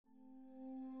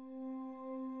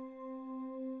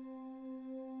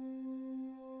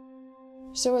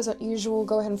So as usual,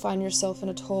 go ahead and find yourself in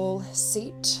a tall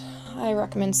seat. I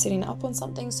recommend sitting up on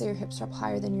something so your hips are up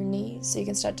higher than your knees, so you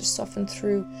can start to soften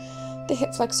through the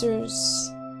hip flexors.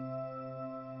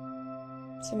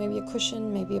 So maybe a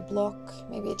cushion, maybe a block,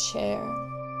 maybe a chair.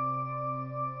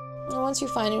 And once you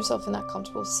find yourself in that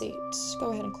comfortable seat,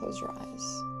 go ahead and close your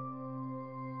eyes.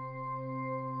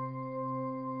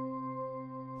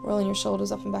 Rolling your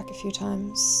shoulders up and back a few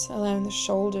times, allowing the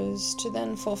shoulders to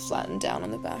then fall flat and down on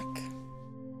the back.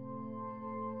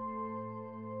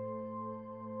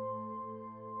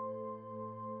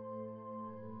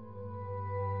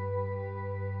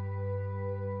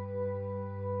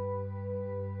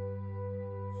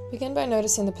 Begin by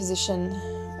noticing the position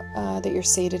that you're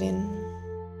seated in,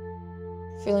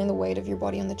 feeling the weight of your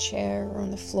body on the chair or on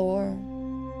the floor.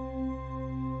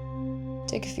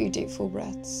 Take a few deep, full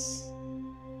breaths.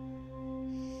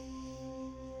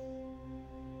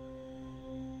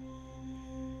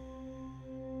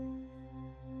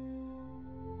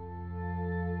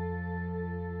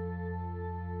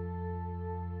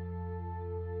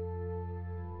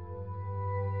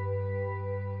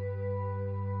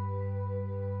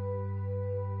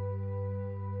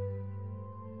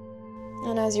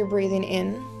 And as you're breathing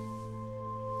in,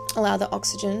 allow the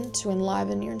oxygen to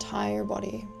enliven your entire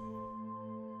body,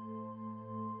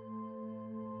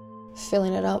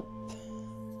 filling it up.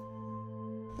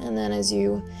 And then as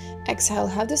you exhale,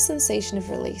 have this sensation of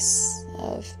release,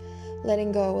 of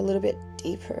letting go a little bit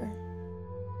deeper.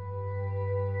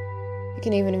 You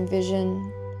can even envision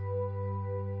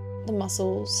the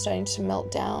muscles starting to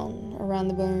melt down around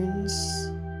the bones,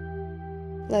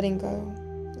 letting go,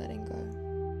 letting go.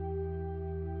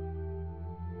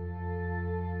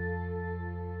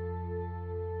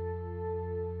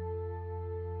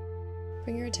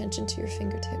 Bring your attention to your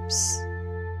fingertips.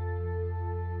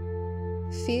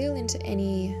 Feel into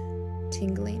any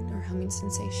tingling or humming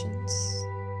sensations.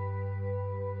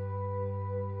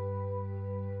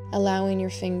 Allowing your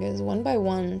fingers one by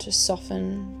one to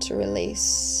soften, to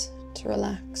release, to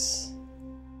relax.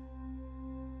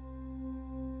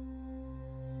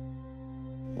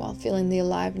 While feeling the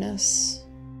aliveness,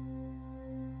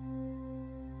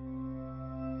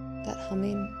 that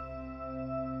humming.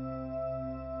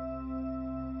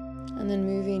 And then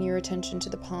moving your attention to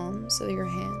the palms of your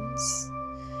hands.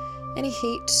 Any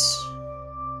heat,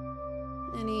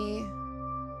 any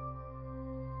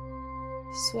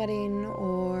sweating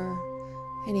or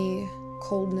any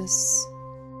coldness.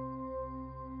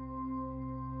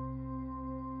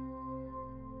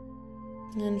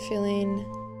 And feeling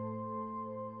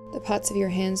the parts of your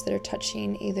hands that are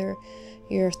touching either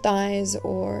your thighs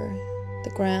or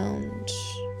the ground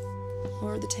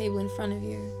or the table in front of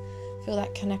you. Feel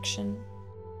that connection.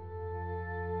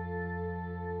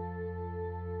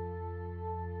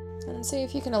 And see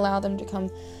if you can allow them to come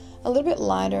a little bit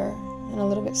lighter and a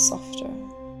little bit softer.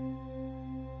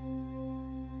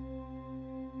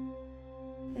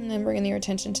 And then bringing your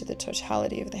attention to the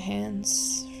totality of the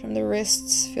hands. From the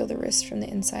wrists, feel the wrists from the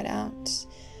inside out,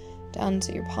 down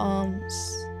to your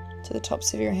palms, to the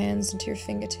tops of your hands and to your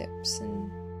fingertips, and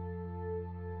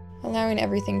allowing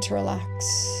everything to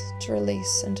relax, to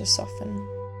release, and to soften.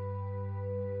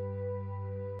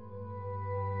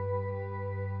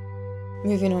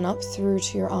 Moving on up through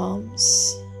to your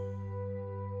arms.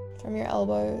 From your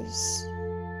elbows,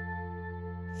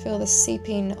 feel the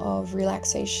seeping of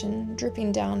relaxation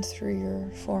dripping down through your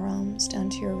forearms,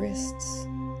 down to your wrists.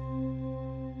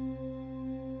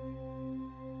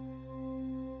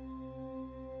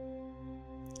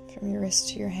 From your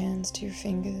wrists to your hands to your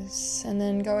fingers, and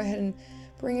then go ahead and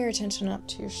bring your attention up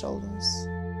to your shoulders,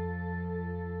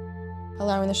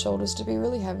 allowing the shoulders to be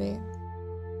really heavy,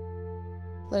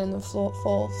 letting them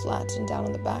fall flat and down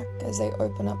on the back as they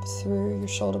open up through your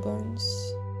shoulder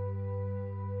bones,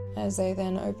 as they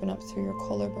then open up through your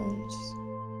collarbones,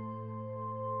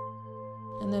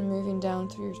 and then moving down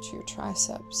through to your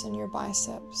triceps and your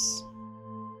biceps,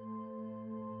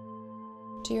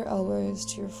 to your elbows,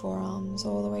 to your forearms,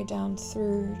 all the way down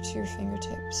through to your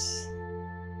fingertips.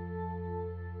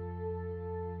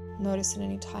 Noticing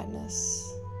any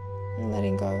tightness and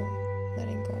letting go,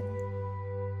 letting go.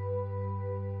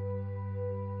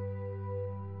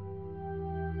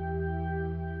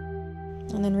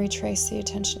 And then retrace the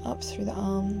attention up through the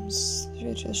arms,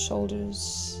 through to the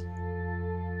shoulders.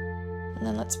 And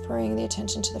then let's bring the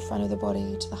attention to the front of the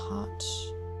body, to the heart,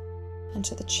 and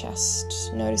to the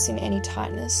chest, noticing any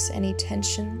tightness, any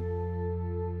tension.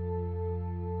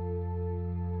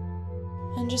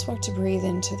 And just work to breathe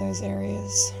into those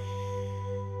areas.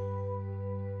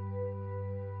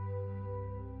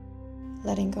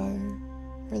 Letting go,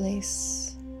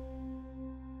 release.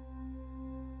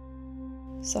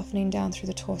 Softening down through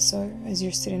the torso as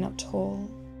you're sitting up tall,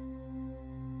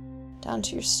 down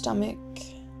to your stomach,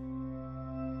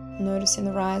 noticing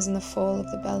the rise and the fall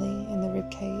of the belly and the rib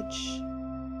cage.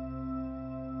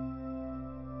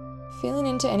 Feeling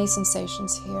into any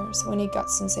sensations here, so any gut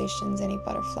sensations, any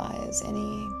butterflies,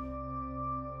 any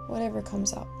whatever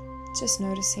comes up, just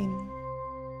noticing,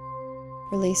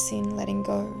 releasing, letting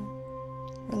go,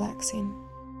 relaxing.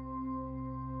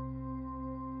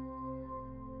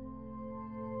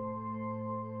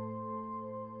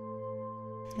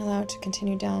 Allow it to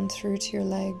continue down through to your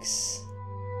legs,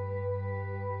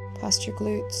 past your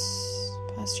glutes,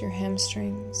 past your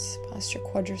hamstrings, past your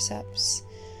quadriceps,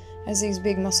 as these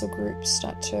big muscle groups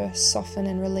start to soften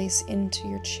and release into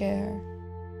your chair.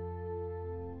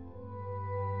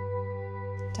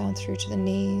 Down through to the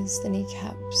knees, the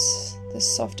kneecaps, the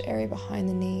soft area behind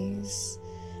the knees,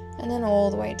 and then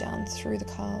all the way down through the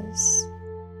calves.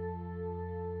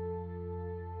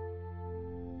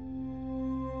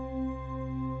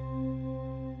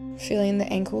 Feeling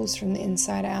the ankles from the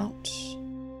inside out,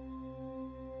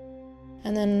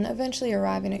 and then eventually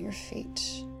arriving at your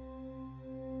feet.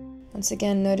 Once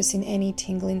again, noticing any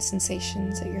tingling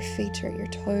sensations at your feet or at your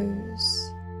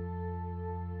toes.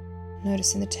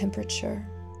 Noticing the temperature.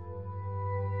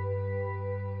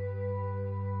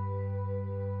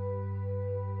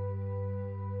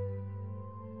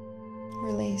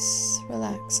 Release,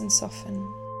 relax, and soften.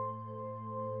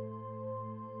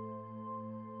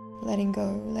 Letting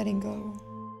go, letting go.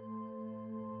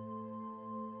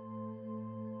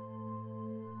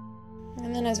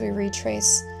 And then as we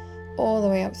retrace all the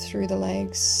way up through the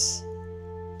legs,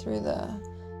 through the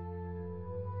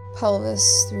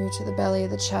pelvis, through to the belly,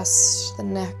 the chest, the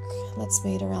neck, let's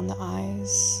meet around the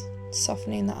eyes,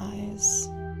 softening the eyes.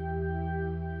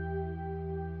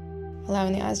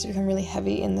 Allowing the eyes to become really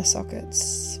heavy in the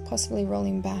sockets, possibly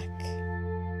rolling back.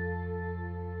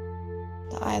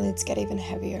 The eyelids get even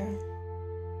heavier.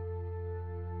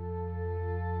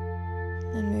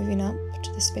 And moving up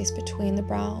to the space between the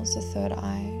brows, the third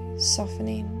eye,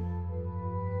 softening,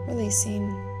 releasing,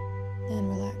 and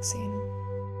relaxing.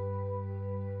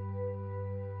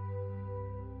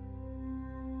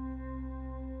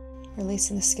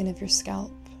 Releasing the skin of your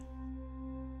scalp.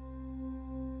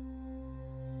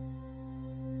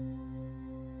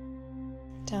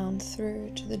 Down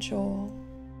through to the jaw.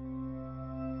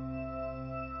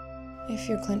 If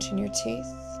you're clenching your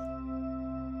teeth,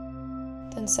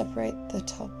 then separate the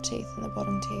top teeth and the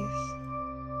bottom teeth.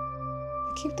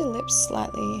 But keep the lips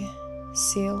slightly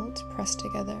sealed, pressed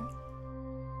together.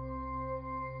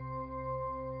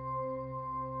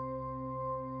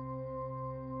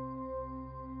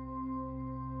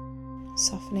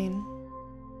 Softening,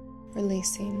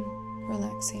 releasing,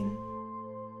 relaxing,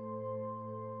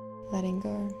 letting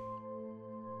go.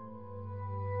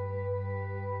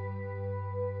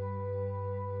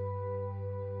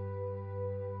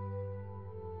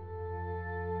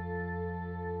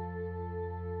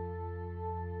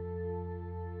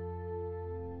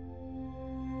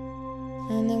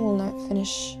 And then we'll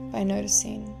finish by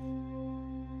noticing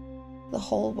the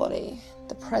whole body,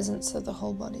 the presence of the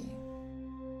whole body.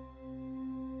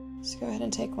 So go ahead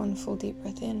and take one full deep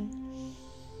breath in,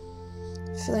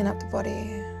 filling up the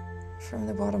body from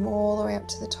the bottom all the way up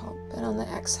to the top. And on the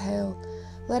exhale,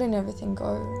 letting everything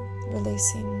go,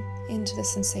 releasing into the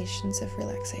sensations of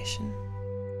relaxation.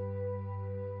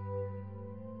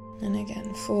 And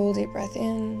again, full deep breath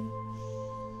in,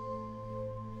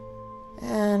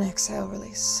 and exhale,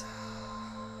 release.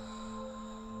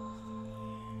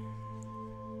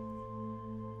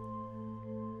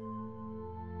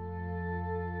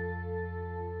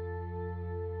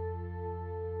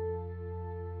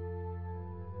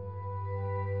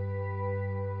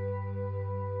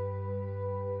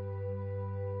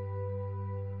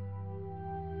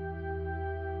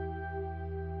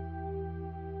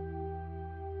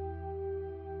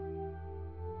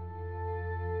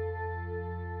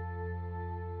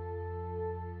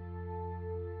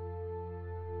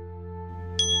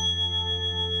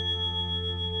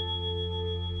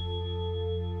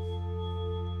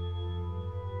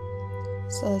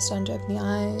 Slowly starting to open the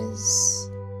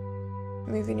eyes,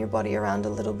 moving your body around a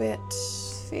little bit,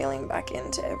 feeling back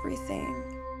into everything.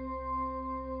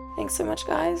 Thanks so much,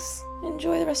 guys.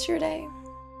 Enjoy the rest of your day.